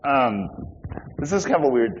Um, this is kind of a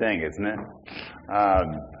weird thing, isn't it?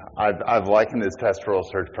 I've likened this pastoral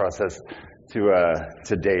search process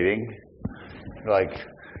to dating, like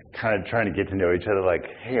kind of trying to get to know each other. Like,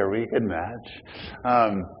 hey, are we a good match?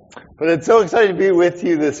 But it's so exciting to be with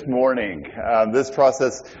you this morning. This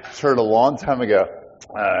process started a long time ago,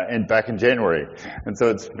 back in January, and so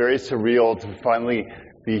it's very surreal to finally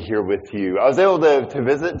be here with you. I was able to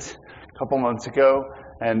visit a couple months ago,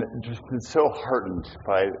 and just been so heartened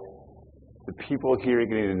by the people here,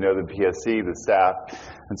 getting to know the PSC, the staff,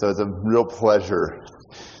 and so it's a real pleasure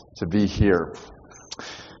to be here.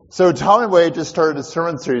 So Tom and Wade just started a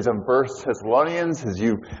sermon series on 1 Thessalonians, as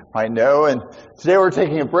you might know, and today we're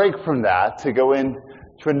taking a break from that to go into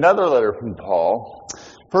another letter from Paul,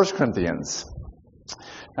 1 Corinthians.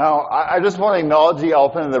 Now, I just want to acknowledge the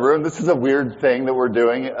elephant in the room. This is a weird thing that we're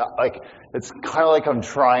doing. It's kind of like I'm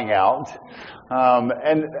trying out.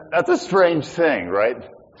 And that's a strange thing, right?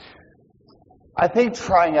 I think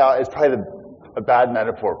trying out is probably a bad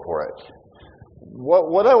metaphor for it.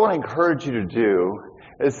 What I want to encourage you to do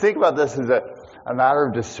is think about this as a matter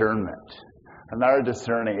of discernment, a matter of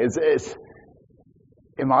discerning.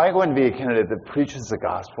 Am I going to be a candidate that preaches the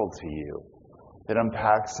gospel to you, that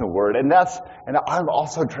unpacks the word? And I'm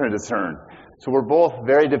also trying to discern. So we're both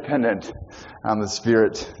very dependent on the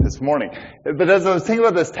Spirit this morning. But as I was thinking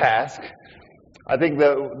about this task, I think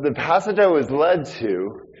the passage I was led to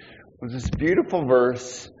was this beautiful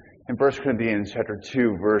verse in 1 Corinthians chapter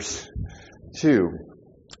 2, verse 2.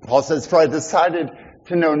 Paul says, "For I decided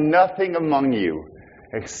to know nothing among you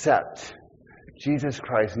except Jesus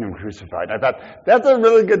Christ and Him crucified." I thought, that's a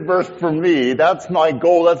really good verse for me. That's my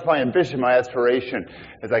goal. That's my ambition, my aspiration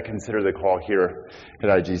as I consider the call here at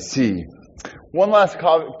IGC. One last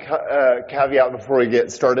caveat before we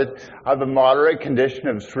get started. I have a moderate condition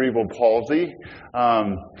of cerebral palsy.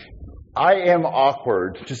 I am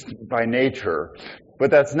awkward just by nature,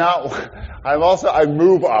 but that's not. I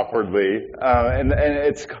move awkwardly, and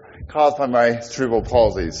it's caused by my cerebral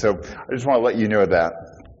palsy. So I just want to let you know that.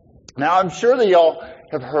 Now, I'm sure that y'all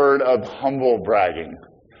have heard of humble bragging.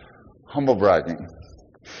 Humble bragging.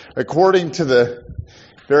 According to the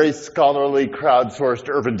very scholarly, crowdsourced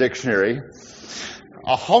Urban Dictionary,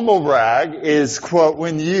 a humble brag is, quote,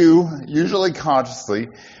 when you, usually consciously,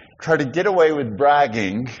 try to get away with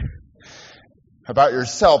bragging about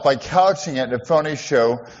yourself by couching it in a phony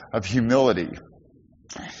show of humility.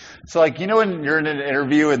 So, when you're in an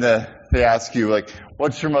interview and they ask you,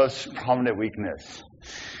 what's your most prominent weakness?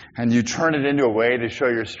 And you turn it into a way to show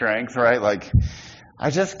your strength, right? I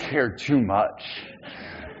just care too much,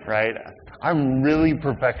 right? I'm really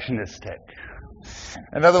perfectionistic.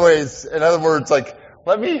 In other words,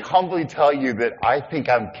 let me humbly tell you that I think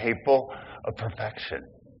I'm capable of perfection.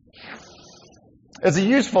 It's a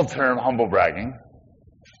useful term, humble bragging.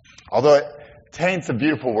 Although it taints the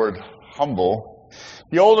beautiful word humble,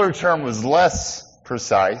 the older term was less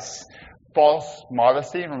precise. False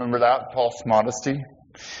modesty, remember that? False modesty.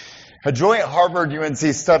 A joint Harvard-UNC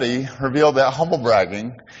study revealed that humble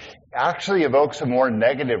bragging actually evokes a more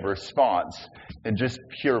negative response than just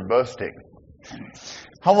pure boasting.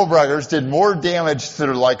 Humble braggers did more damage to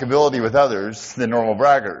their likability with others than normal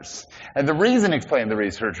braggers. And the reason, explained the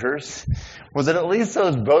researchers, was that at least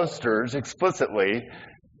those boasters explicitly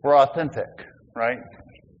were authentic, right?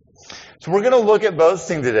 So we're going to look at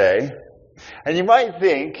boasting today. And you might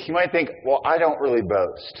think, well, I don't really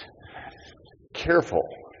boast. Careful.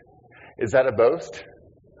 Is that a boast?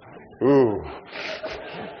 Ooh.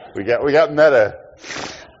 We got meta.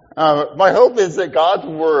 My hope is that God's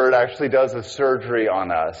Word actually does a surgery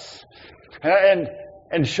on us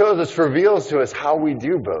and shows us, reveals to us how we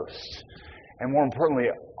do boast. And more importantly,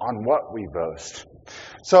 on what we boast.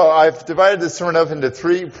 So I've divided this sermon up into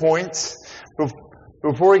 3 points.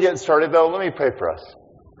 Before we get started, though, let me pray for us.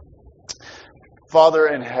 Father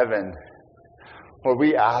in heaven, Lord,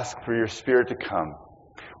 we ask for your Spirit to come.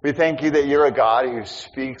 We thank you that you're a God who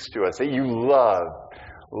speaks to us, that you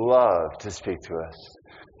love to speak to us,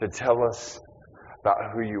 to tell us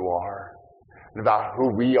about who you are and about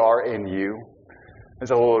who we are in you. And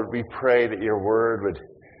so, Lord, we pray that your word would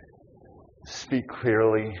speak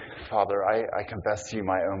clearly. Father, I confess to you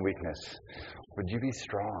my own weakness. Would you be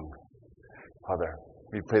strong, Father?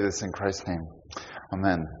 We pray this in Christ's name.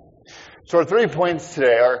 Amen. So our 3 points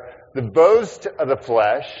today are the boast of the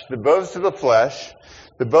flesh, the boast of the flesh,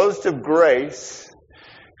 the boast of grace,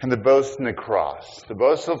 and the boast in the cross. The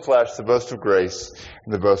boast of the flesh, the boast of grace,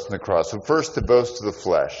 and the boast in the cross. So first, the boast of the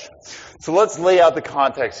flesh. So let's lay out the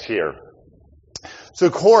context here. So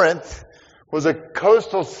Corinth was a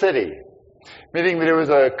coastal city. meaning that it was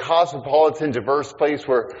a cosmopolitan, diverse place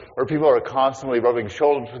where people are constantly rubbing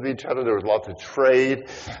shoulders with each other. There was lots of trade.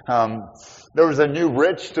 There was a new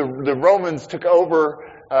rich. The Romans took over,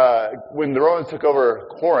 when the Romans took over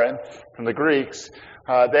Corinth from the Greeks,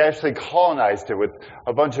 they actually colonized it with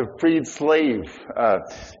a bunch of freed slave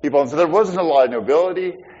people. And so there wasn't a lot of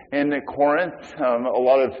nobility in Corinth, a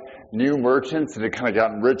lot of new merchants that had kind of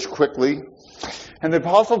gotten rich quickly. And the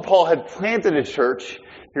Apostle Paul had planted a church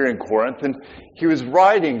here in Corinth, and he was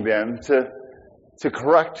writing them to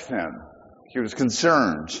correct them. He was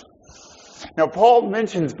concerned. Now, Paul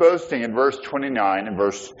mentions boasting in verse 29 and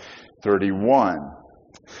verse 31.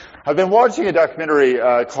 I've been watching a documentary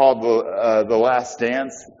called The Last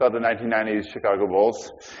Dance about the 1990s Chicago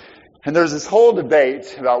Bulls. And there's this whole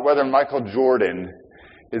debate about whether Michael Jordan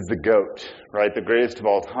is the GOAT, right? The greatest of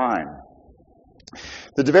all time.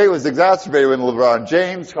 The debate was exacerbated when LeBron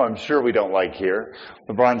James, who I'm sure we don't like here,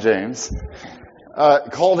 LeBron James,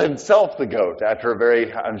 called himself the GOAT after a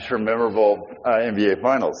very, I'm sure, memorable NBA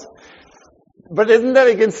Finals. But isn't that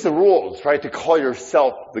against the rules, right, to call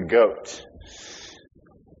yourself the GOAT?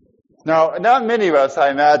 Now, not many of us, I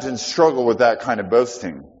imagine, struggle with that kind of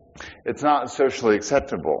boasting. It's not socially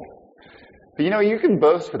acceptable. But you can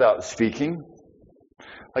boast without speaking,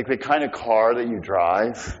 like the kind of car that you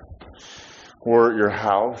drive, or your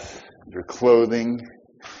house, your clothing,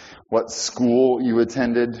 what school you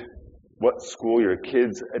attended, what school your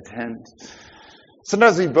kids attend.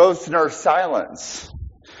 Sometimes we boast in our silence,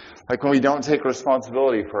 like when we don't take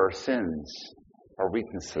responsibility for our sins, our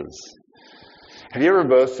weaknesses. Have you ever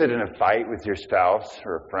boasted in a fight with your spouse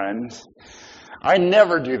or a friend? I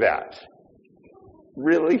never do that.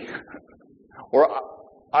 Really? Or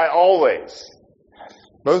I always.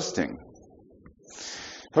 Boasting.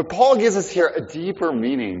 But Paul gives us here a deeper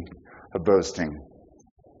meaning of boasting.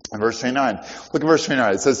 In verse 29, look at verse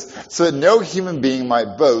 29. It says, so that no human being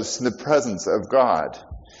might boast in the presence of God.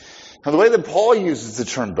 Now, the way that Paul uses the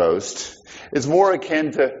term boast is more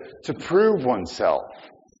akin to prove oneself,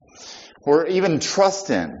 or even trust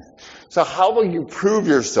in. So how will you prove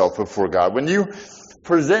yourself before God? When you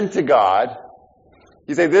present to God,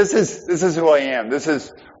 you say, this is who I am. This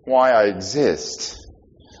is why I exist.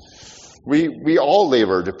 We all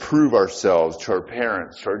labor to prove ourselves to our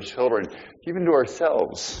parents, to our children, even to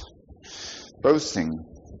ourselves. Boasting.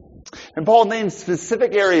 And Paul names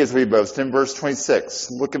specific areas we boast in verse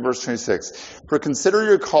 26. Look at verse 26. For consider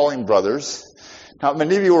your calling, brothers. Not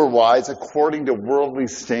many of you were wise according to worldly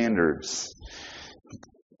standards.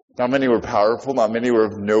 Not many were powerful. Not many were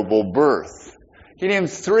of noble birth. He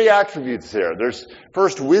names three attributes there. There's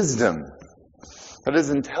first wisdom. That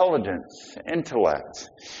is intelligence, intellect.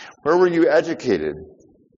 Where were you educated?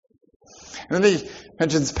 And then he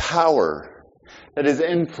mentions power. That is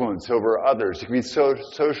influence over others. It can be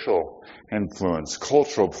social influence,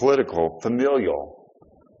 cultural, political, familial.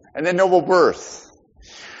 And then noble birth,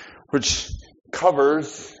 which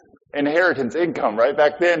covers inheritance, income, right?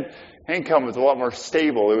 Back then, income was a lot more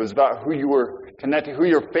stable. It was about who you were connected, who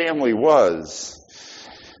your family was.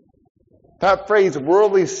 That phrase,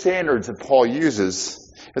 worldly standards, that Paul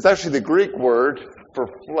uses, is actually the Greek word for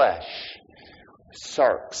flesh.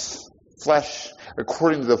 Sarx. Flesh,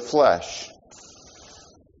 according to the flesh.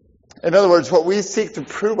 In other words, what we seek to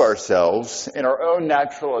prove ourselves in our own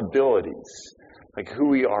natural abilities, like who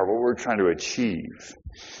we are, what we're trying to achieve.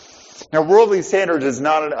 Now, worldly standards is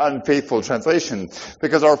not an unfaithful translation,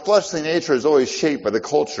 because our fleshly nature is always shaped by the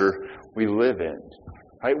culture we live in.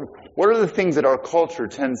 Right? What are the things that our culture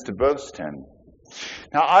tends to boast in?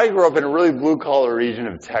 Now, I grew up in a really blue-collar region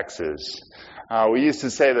of Texas. We used to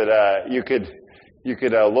say that you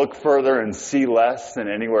could look further and see less than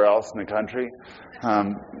anywhere else in the country.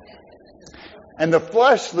 And the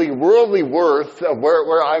fleshly, worldly worth of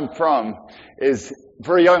where I'm from is,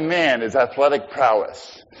 for a young man, is athletic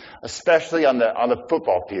prowess, especially on the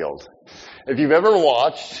football field. If you've ever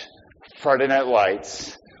watched Friday Night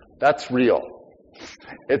Lights, that's real.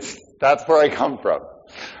 That's where I come from.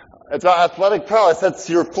 It's about athletic prowess. That's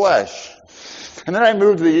your flesh. And then I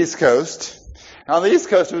moved to the East Coast. And on the East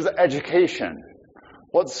Coast, it was education.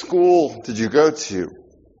 What school did you go to?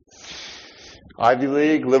 Ivy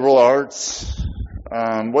League, liberal arts.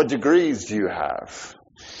 What degrees do you have?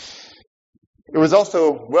 It was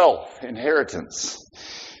also wealth, inheritance.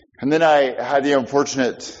 And then I had the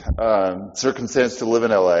unfortunate circumstance to live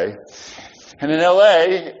in LA. And in LA,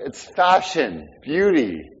 it's fashion,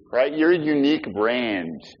 beauty, right? Your unique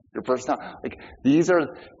brand, your personality. Like, these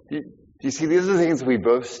are the things we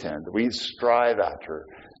boast in, that we strive after,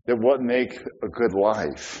 that what make a good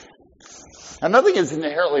life. And nothing is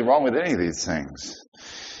inherently wrong with any of these things.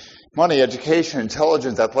 Money, education,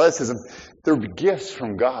 intelligence, athleticism, they're gifts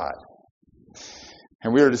from God.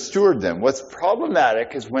 And we are to steward them. What's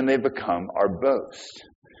problematic is when they become our boast.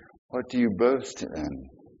 What do you boast in?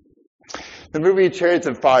 The movie Chariots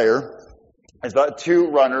of Fire is about two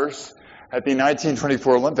runners at the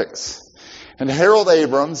 1924 Olympics. And Harold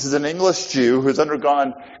Abrams is an English Jew who's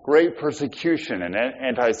undergone great persecution and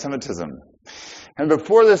anti-Semitism. And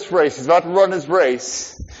before this race, he's about to run his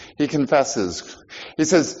race, he confesses. He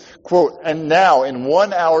says, quote, "And now in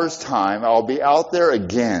 1 hour's time, I'll be out there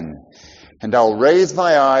again, and I'll raise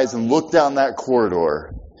my eyes and look down that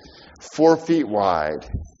corridor, 4 feet wide,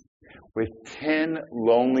 with 10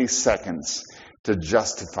 lonely seconds to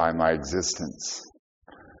justify my existence."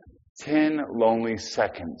 10 lonely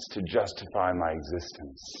seconds to justify my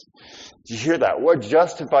existence. Do you hear that? What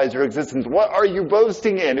justifies your existence? What are you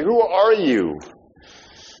boasting in? Who are you?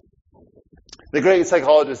 The great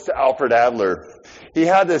psychologist Alfred Adler, he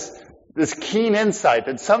had this keen insight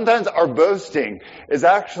that sometimes our boasting is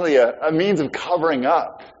actually a means of covering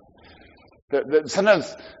up. That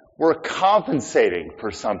sometimes we're compensating for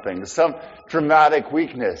something, some dramatic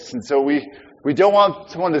weakness. And so we don't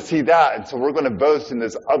want someone to see that, and so we're going to boast in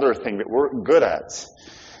this other thing that we're good at.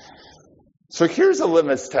 So here's a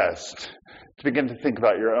litmus test to begin to think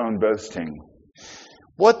about your own boasting.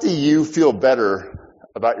 What do you feel better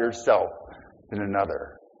about yourself than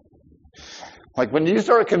another? Like when you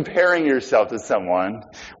start comparing yourself to someone,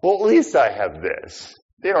 well, at least I have this.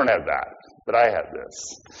 They don't have that, but I have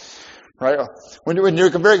this. Right? When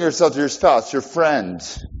you're comparing yourself to your spouse, your friend,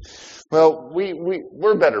 well,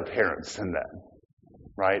 we're better parents than them,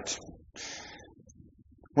 right?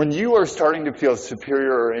 When you are starting to feel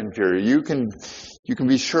superior or inferior, you can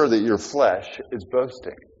be sure that your flesh is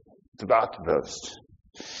boasting. It's about to boast.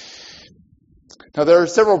 Now, there are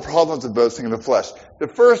several problems with boasting in the flesh. The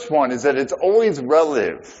first one is that it's always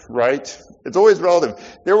relative, right? It's always relative.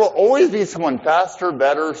 There will always be someone faster,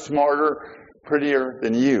 better, smarter, prettier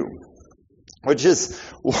than you. Which is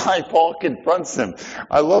why Paul confronts him.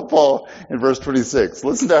 I love Paul in verse 26.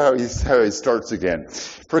 Listen to how he starts again.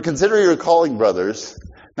 "For consider your calling, brothers.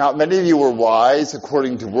 Not many of you were wise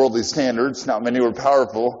according to worldly standards. Not many were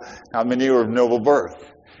powerful. Not many were of noble birth."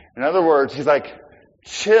 In other words, he's like,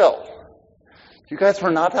 chill. You guys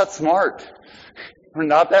were not that smart. You were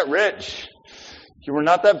not that rich. You were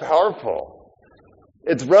not that powerful.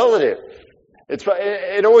 It's relative.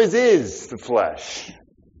 It always is the flesh.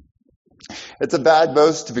 It's a bad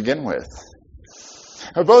boast to begin with.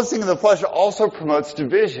 Now, boasting in the flesh also promotes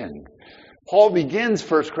division. Paul begins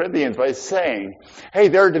 1 Corinthians by saying, hey,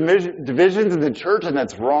 there are divisions in the church, and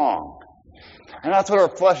that's wrong. And that's what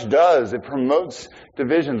our flesh does. It promotes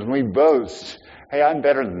divisions. When we boast, hey, I'm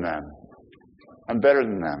better than them. I'm better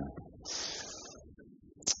than them.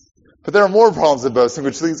 But there are more problems with boasting,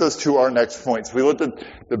 which leads us to our next point. So we looked at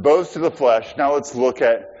the boast of the flesh. Now let's look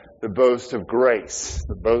at the boast of grace.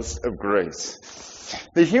 The boast of grace.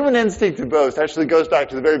 The human instinct to boast actually goes back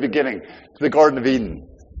to the very beginning, to the Garden of Eden.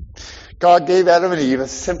 God gave Adam and Eve a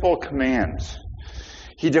simple command.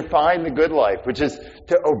 He defined the good life, which is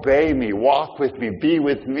to obey me, walk with me, be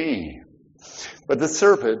with me. But the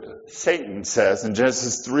serpent, Satan, says in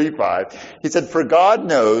Genesis 3:5, he said, "For God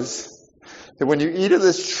knows that when you eat of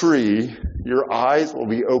this tree, your eyes will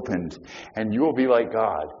be opened, and you will be like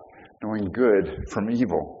God, knowing good from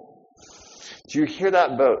evil." Do you hear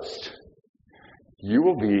that boast? You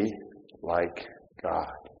will be like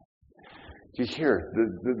God. Do you hear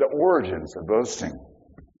the origins of boasting?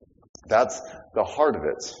 That's the heart of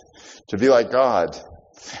it. To be like God.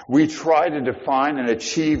 We try to define and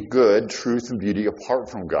achieve good, truth, and beauty apart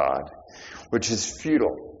from God, which is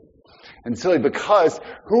futile and silly, because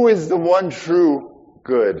who is the one true,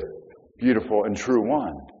 good, beautiful, and true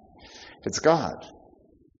one? It's God.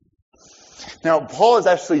 Now, Paul is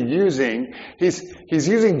actually he's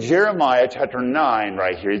using Jeremiah chapter 9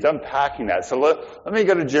 right here. He's unpacking that. So let me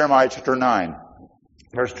go to Jeremiah chapter 9,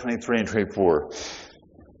 verse 23 and 24.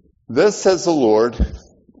 "This says the Lord,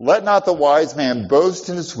 let not the wise man boast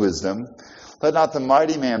in his wisdom, let not the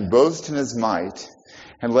mighty man boast in his might,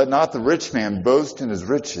 and let not the rich man boast in his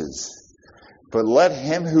riches. But let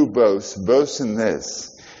him who boasts boast in this,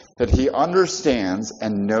 that he understands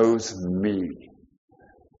and knows me."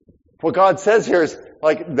 What God says here is,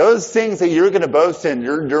 like, those things that you're going to boast in,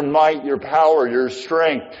 your might, your power, your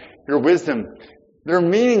strength, your wisdom, they're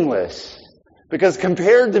meaningless. Because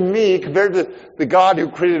compared to me, compared to the God who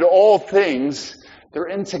created all things, they're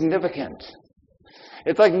insignificant.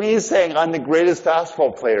 It's like me saying I'm the greatest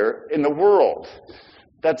basketball player in the world.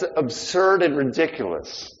 That's absurd and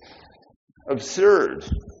ridiculous. Absurd.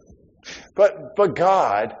 But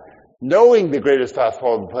God, Knowing the greatest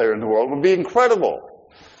basketball player in the world would be incredible.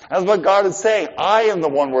 That's what God is saying. I am the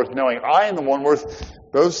one worth knowing. I am the one worth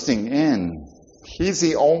boasting in. He's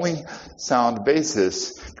the only sound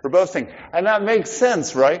basis for boasting. And that makes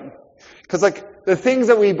sense, right? Because the things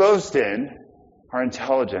that we boast in, our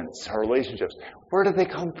intelligence, our relationships, where did they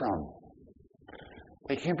come from?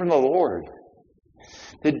 They came from the Lord.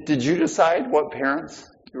 Did you decide what parents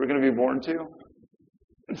you were going to be born to?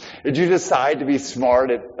 Did you decide to be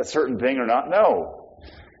smart at a certain thing or not? No.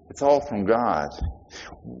 It's all from God.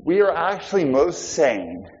 We are actually most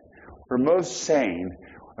sane. We're most sane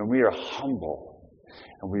when we are humble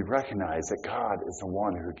and we recognize that God is the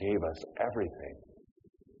one who gave us everything.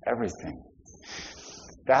 Everything.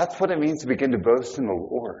 That's what it means to begin to boast in the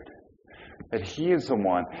Lord. That He is the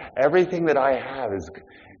one. Everything that I have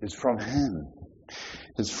is from Him.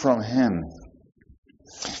 Is from Him.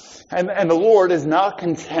 And the Lord is not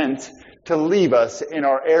content to leave us in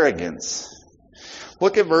our arrogance.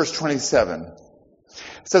 Look at verse 27.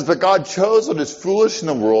 It says, but God chose what is foolish in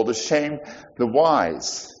the world to shame the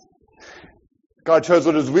wise. God chose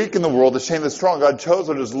what is weak in the world to shame the strong. God chose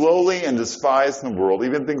what is lowly and despised in the world,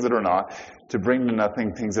 even things that are not, to bring to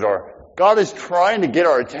nothing things that are. God is trying to get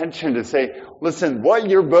our attention to say, listen, what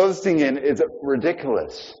you're boasting in is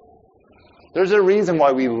ridiculous. There's a reason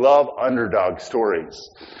why we love underdog stories.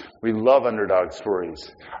 We love underdog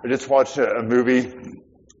stories. I just watched a movie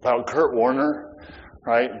about Kurt Warner,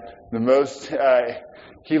 right?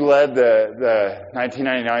 He led the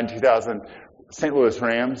 1999-2000 St. Louis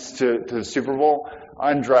Rams to the Super Bowl,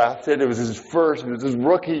 undrafted. It was his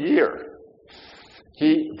rookie year.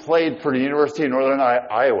 He played for the University of Northern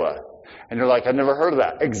Iowa. And you're like, I've never heard of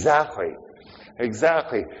that. Exactly.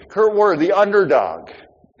 Kurt Warner, the underdog.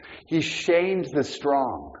 He shamed the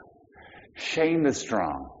strong. Shamed the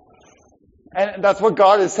strong. And that's what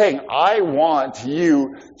God is saying. I want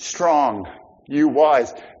you strong, you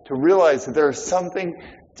wise, to realize that there is something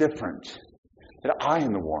different. That I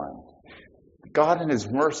am the one. God in His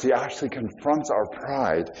mercy actually confronts our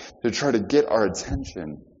pride to try to get our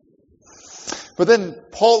attention. But then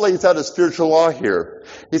Paul lays out a spiritual law here.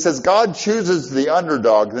 He says God chooses the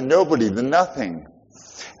underdog, the nobody, the nothing.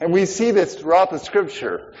 And we see this throughout the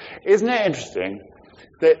scripture. Isn't it interesting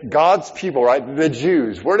that God's people, right, the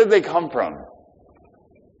Jews, where did they come from?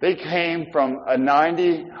 They came from a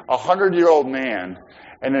 100-year-old man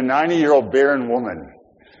and a 90-year-old barren woman.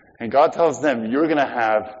 And God tells them, you're going to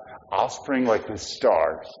have offspring like the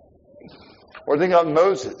stars. Or think about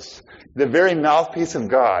Moses, the very mouthpiece of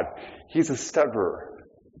God. He's a stutterer.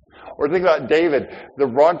 Or think about David, the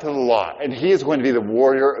runt of the lot, and he is going to be the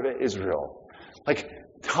warrior of Israel.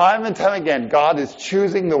 Time and time again, God is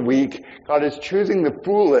choosing the weak, God is choosing the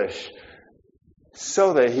foolish,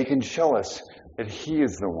 so that He can show us that He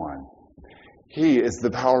is the one. He is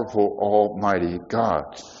the powerful, almighty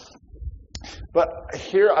God. But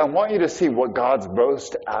here, I want you to see what God's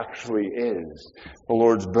boast actually is. The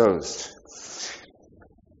Lord's boast.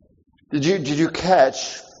 Did you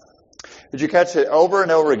catch it over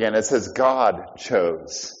and over again? It says God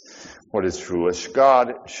chose what is foolish.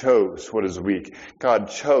 God chose what is weak. God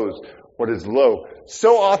chose what is low.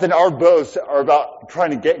 So often our boasts are about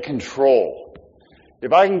trying to get control.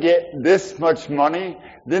 If I can get this much money,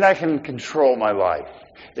 then I can control my life.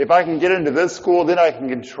 If I can get into this school, then I can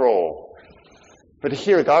control. But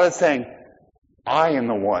here, God is saying, I am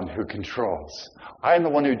the one who controls. I am the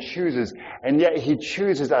one who chooses, and yet He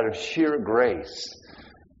chooses out of sheer grace.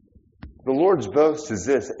 The Lord's boast is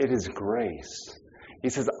this, it is grace. He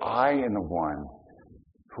says, I am the one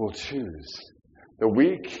who will choose. The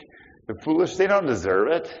weak, the foolish, they don't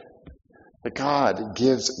deserve it. But God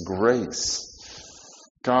gives grace.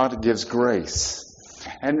 God gives grace.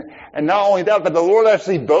 And not only that, but the Lord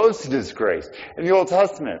actually boasted His grace. In the Old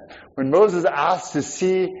Testament, when Moses asked to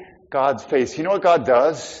see God's face, you know what God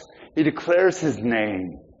does? He declares His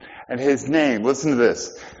name. And His name, listen to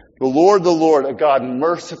this. The Lord, a God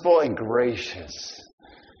merciful and gracious.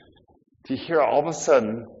 Do you hear all of a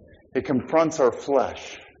sudden, it confronts our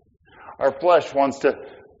flesh. Our flesh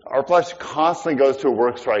constantly goes to a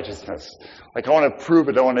works righteousness. I want to prove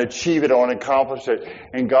it, I want to achieve it, I want to accomplish it.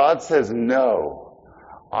 And God says, no,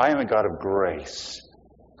 I am a God of grace.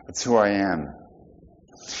 That's who I am.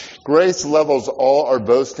 Grace levels all our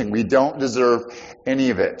boasting. We don't deserve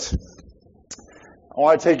any of it. I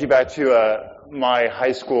want to take you back to my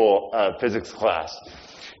high school physics class.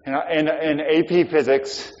 In AP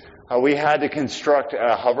Physics, we had to construct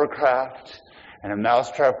a hovercraft and a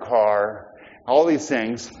mousetrap car, all these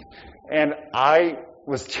things. And I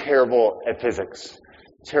was terrible at physics.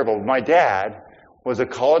 Terrible. My dad was a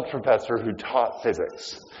college professor who taught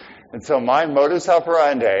physics. And so my modus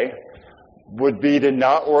operandi would be to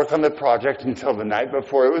not work on the project until the night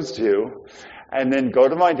before it was due, and then go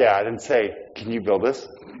to my dad and say, "Can you build this?"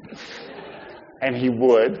 And he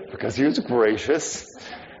would, because he was gracious.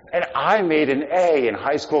 And I made an A in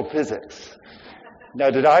high school physics. Now,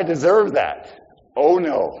 did I deserve that? Oh,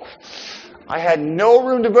 no. I had no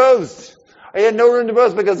room to boast. I had no room to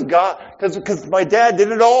boast because because my dad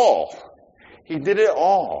did it all. He did it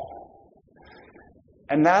all.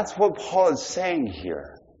 And that's what Paul is saying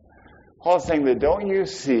here. Paul is saying that don't you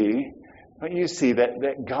see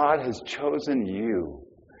that God has chosen you?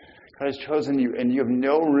 God has chosen you, and you have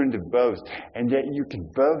no room to boast, and yet you can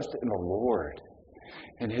boast in the Lord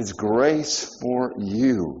and His grace for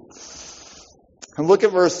you. And look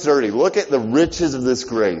at verse 30. Look at the riches of this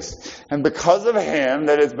grace. And because of Him,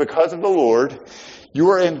 that is, because of the Lord, you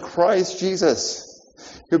are in Christ Jesus,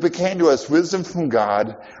 who became to us wisdom from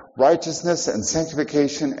God, righteousness and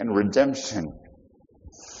sanctification and redemption.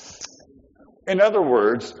 In other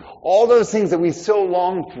words, all those things that we so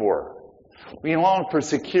long for. We long for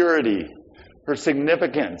security, for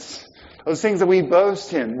significance, those things that we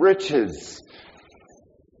boast in, riches.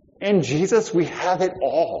 In Jesus, we have it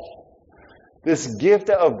all. This gift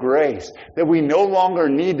of grace that we no longer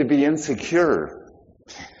need to be insecure.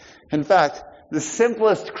 In fact, the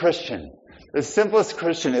simplest Christian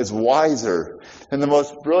is wiser than the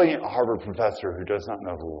most brilliant Harvard professor who does not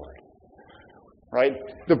know the Lord. Right?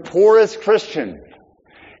 The poorest Christian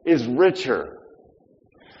is richer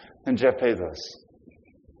than Jeff Bezos.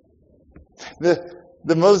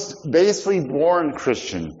 The most basely born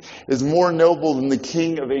Christian is more noble than the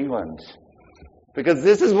King of England. Because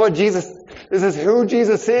this is who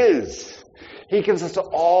Jesus is. He gives us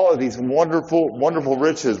all of these wonderful, wonderful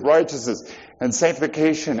riches, righteousness and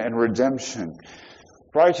sanctification and redemption.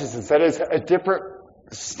 Righteousness, that is a different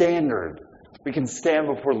standard. We can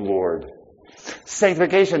stand before the Lord.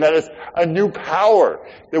 Sanctification, that is a new power,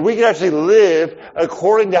 that we can actually live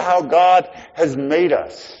according to how God has made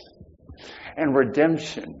us. And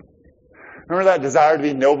redemption. Remember that desire to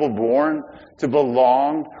be noble born, to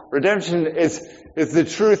belong? Redemption is the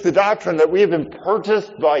truth, the doctrine that we have been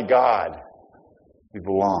purchased by God. We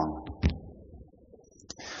belong.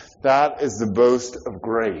 That is the boast of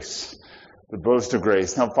grace. The boast of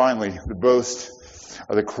grace. Now finally, the boast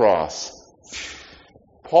of the cross.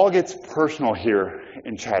 Paul gets personal here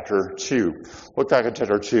in chapter 2. Look back at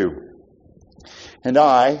chapter 2. And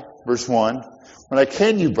I, verse 1, when I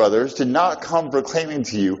came to you, brothers, did not come proclaiming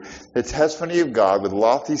to you the testimony of God with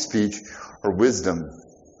lofty speech or wisdom.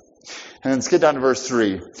 And then skip down to verse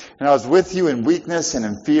 3. And I was with you in weakness and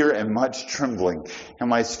in fear and much trembling. And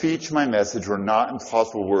my speech and my message were not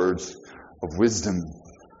impossible words of wisdom.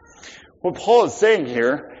 What Paul is saying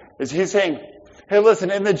here is he's saying, hey,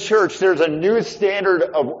 listen, in the church, there's a new standard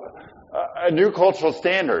a new cultural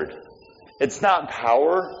standard. It's not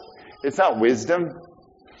power. It's not wisdom.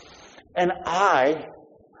 And I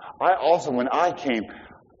also, when I came,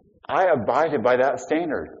 I abided by that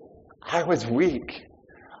standard. I was weak.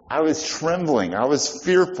 I was trembling. I was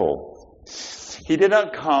fearful. He did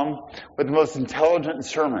not come with the most intelligent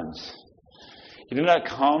sermons. He did not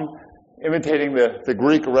come imitating the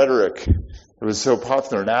Greek rhetoric that was so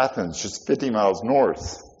popular in Athens, just 50 miles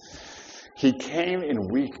north. He came in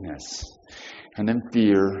weakness and in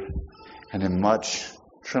fear and in much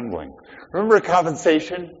trembling. Remember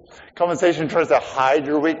compensation? Compensation tries to hide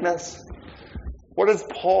your weakness. What does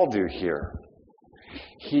Paul do here?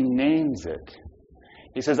 He names it.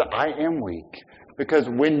 He says, I am weak. Because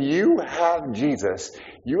when you have Jesus,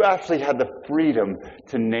 you actually have the freedom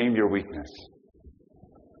to name your weakness.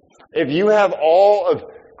 If you have all of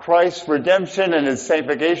Christ's redemption and His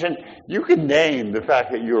sanctification, you can name the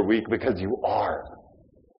fact that you are weak because you are.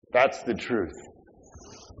 That's the truth.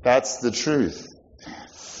 That's the truth.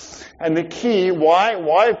 And the key,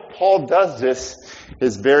 why Paul does this,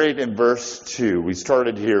 is buried in verse 2. We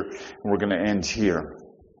started here, and we're going to end here.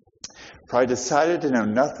 For I decided to know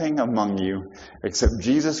nothing among you except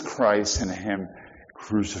Jesus Christ and Him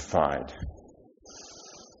crucified.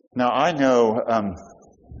 Now, I know,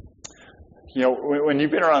 when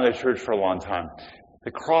you've been around the church for a long time,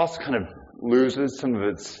 the cross kind of loses some of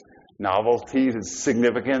its novelty, its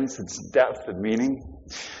significance, its depth of meaning.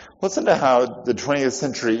 Listen to how the 20th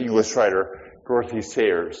century English writer Dorothy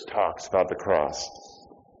Sayers talks about the cross.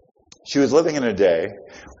 She was living in a day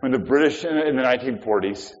when the British, in the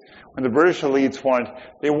 1940s, when the British elites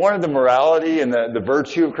wanted the morality and the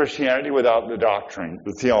virtue of Christianity without the doctrine,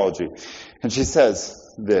 the theology. And she says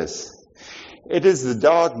this, it is the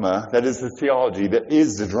dogma, that is the theology, that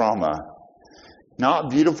is the drama.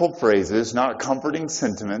 Not beautiful phrases, not comforting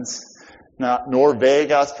sentiments, nor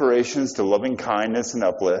vague aspirations to loving kindness and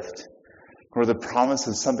uplift. nor the promise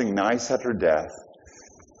of something nice after death,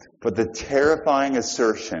 but the terrifying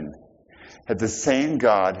assertion that the same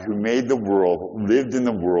God who made the world lived in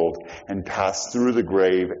the world and passed through the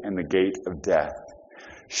grave and the gate of death.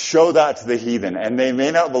 Show that to the heathen, and they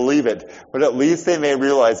may not believe it, but at least they may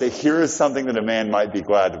realize that here is something that a man might be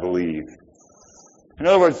glad to believe. In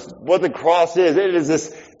other words, what the cross is, it is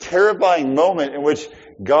this terrifying moment in which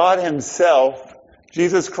God himself,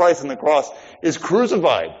 Jesus Christ on the cross, is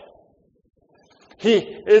crucified. He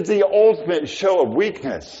is the ultimate show of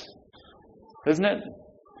weakness, isn't it?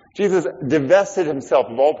 Jesus divested himself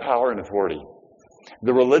of all power and authority.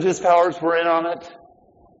 The religious powers were in on it.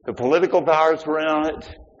 The political powers were in on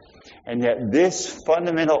it. And yet this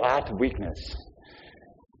fundamental act of weakness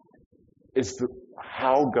is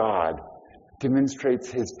how God demonstrates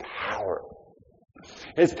his power.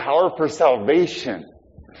 His power for salvation.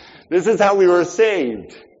 This is how we were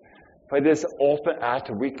saved. By this ultimate act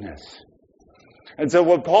of weakness. And so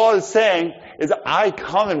what Paul is saying is, I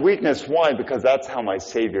come in weakness. Why? Because that's how my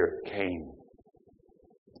Savior came.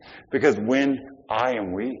 Because when I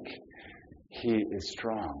am weak, he is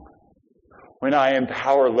strong. When I am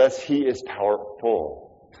powerless, he is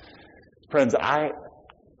powerful. Friends, I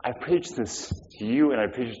preach this to you and I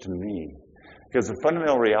preach it to me. Because the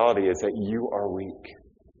fundamental reality is that you are weak.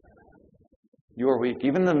 You are weak.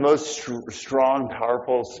 Even the most strong,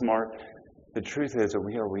 powerful, smart, the truth is that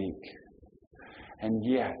we are weak. And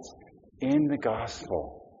yet, in the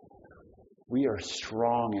gospel, we are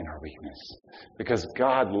strong in our weakness. Because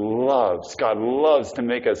God loves to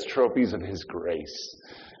make us trophies of his grace.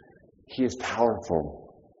 He is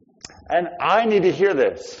powerful. And I need to hear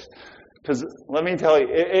this. Because let me tell you,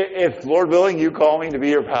 if Lord willing, you call me to be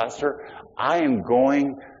your pastor, I am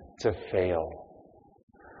going to fail.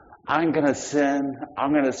 I'm going to sin.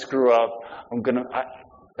 I'm going to screw up.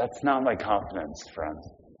 That's not my confidence, friends.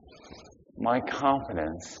 My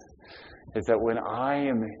confidence is that when I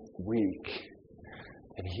am weak,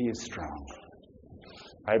 that he is strong.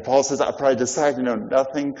 Right? Paul says, I probably decided to know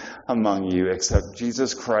nothing among you except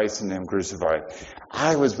Jesus Christ and him crucified.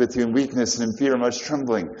 I was with you in weakness and in fear and much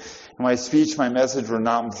trembling. In my speech, my message were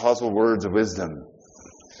not impossible words of wisdom,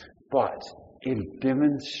 but a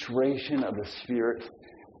demonstration of the Spirit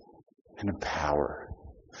and of power,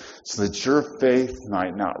 so that your faith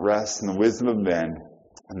might not rest in the wisdom of men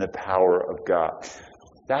and the power of God.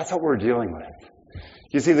 That's what we're dealing with.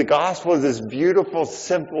 You see, the gospel is this beautiful,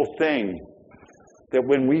 simple thing that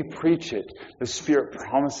when we preach it, the Spirit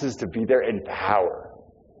promises to be there in power.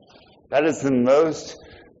 That is the most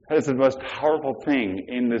powerful thing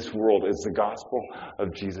in this world, is the gospel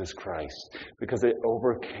of Jesus Christ, because it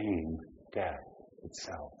overcame death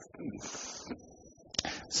itself.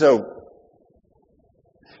 So,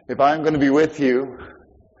 if I'm going to be with you,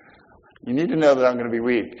 you need to know that I'm going to be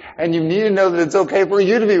weak. And you need to know that it's okay for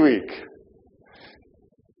you to be weak.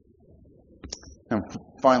 And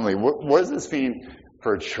finally, what does this mean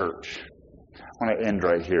for a church? I want to end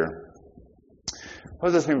right here.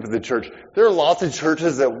 What does this mean for the church? There are lots of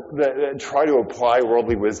churches that try to apply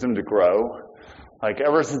worldly wisdom to grow. Like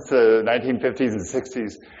ever since the 1950s and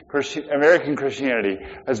 60s, American Christianity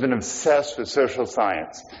has been obsessed with social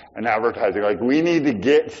science and advertising. Like, we need to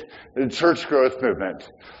get the church growth movement.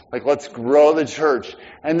 Like, let's grow the church.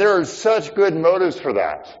 And there are such good motives for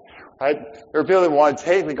that. Right? There are people that want to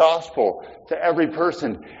take the gospel to every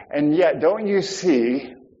person. And yet, don't you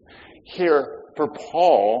see here for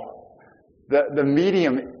Paul, the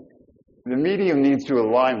medium needs to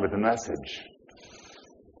align with the message.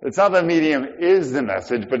 It's not that medium is the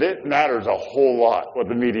message, but it matters a whole lot what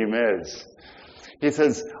the medium is. He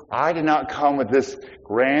says, I did not come with this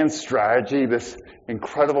grand strategy, this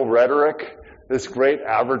incredible rhetoric, this great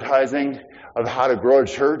advertising of how to grow a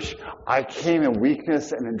church. I came in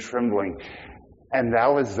weakness and in trembling. And that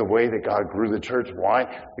was the way that God grew the church.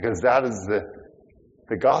 Why? Because that is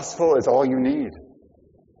the gospel is all you need.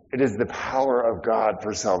 It is the power of God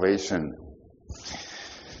for salvation.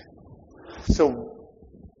 So,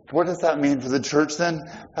 what does that mean for the church then?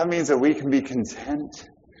 That means that we can be content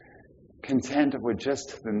with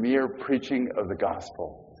just the mere preaching of the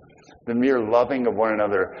gospel, the mere loving of one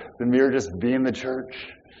another, the mere just being the church.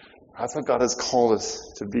 That's what God has called us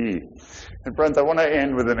to be. And friends, I want to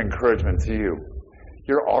end with an encouragement to you.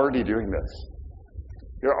 You're already doing this.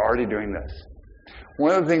 You're already doing this.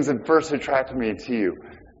 One of the things that first attracted me to you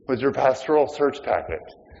was your pastoral search packet,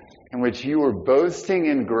 in which you were boasting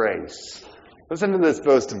in grace. Listen to this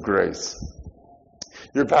boast of grace.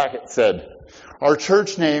 Your packet said, our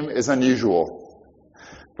church name is unusual,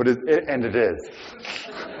 but it is.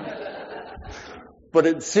 But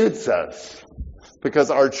it suits us.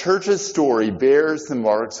 Because our church's story bears the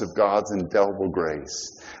marks of God's indelible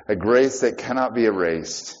grace, a grace that cannot be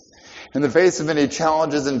erased. In the face of many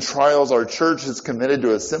challenges and trials, our church is committed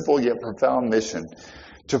to a simple yet profound mission,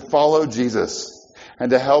 to follow Jesus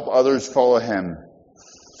and to help others follow him.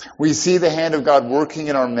 We see the hand of God working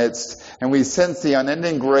in our midst, and we sense the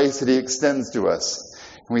unending grace that he extends to us.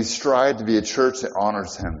 And we strive to be a church that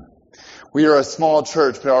honors him. We are a small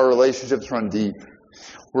church, but our relationships run deep.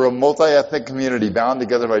 We're a multi-ethnic community bound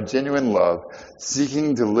together by genuine love,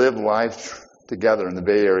 seeking to live life together in the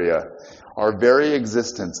Bay Area. Our very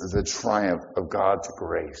existence is a triumph of God's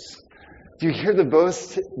grace. Do you hear the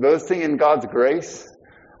boasting in God's grace?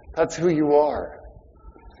 That's who you are.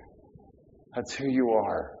 That's who you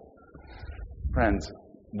are. Friends,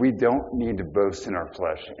 we don't need to boast in our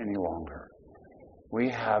flesh any longer. We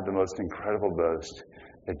have the most incredible boast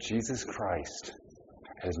that Jesus Christ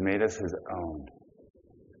has made us his own.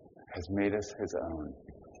 Has made us his own.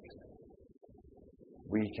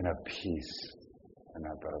 We can have peace in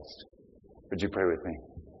that boast. Would you pray with me?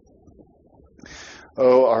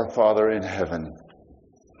 Oh, our Father in heaven,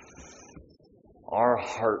 our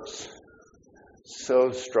hearts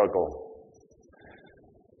so struggle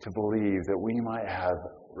to believe that we might have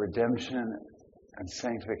redemption and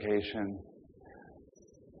sanctification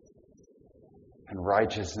and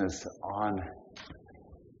righteousness on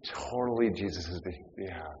totally Jesus'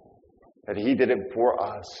 behalf. That he did it for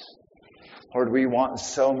us. Lord, we want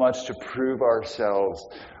so much to prove ourselves.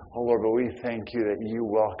 Oh Lord, but we thank you that you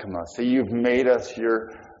welcome us, that you've made us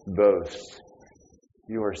your boast.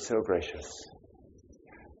 You are so gracious.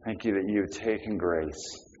 Thank you that you've taken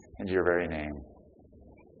grace into your very name.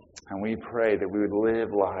 And we pray that we would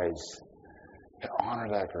live lives that honor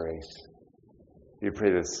that grace. We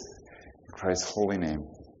pray this in Christ's holy name.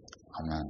 Amen.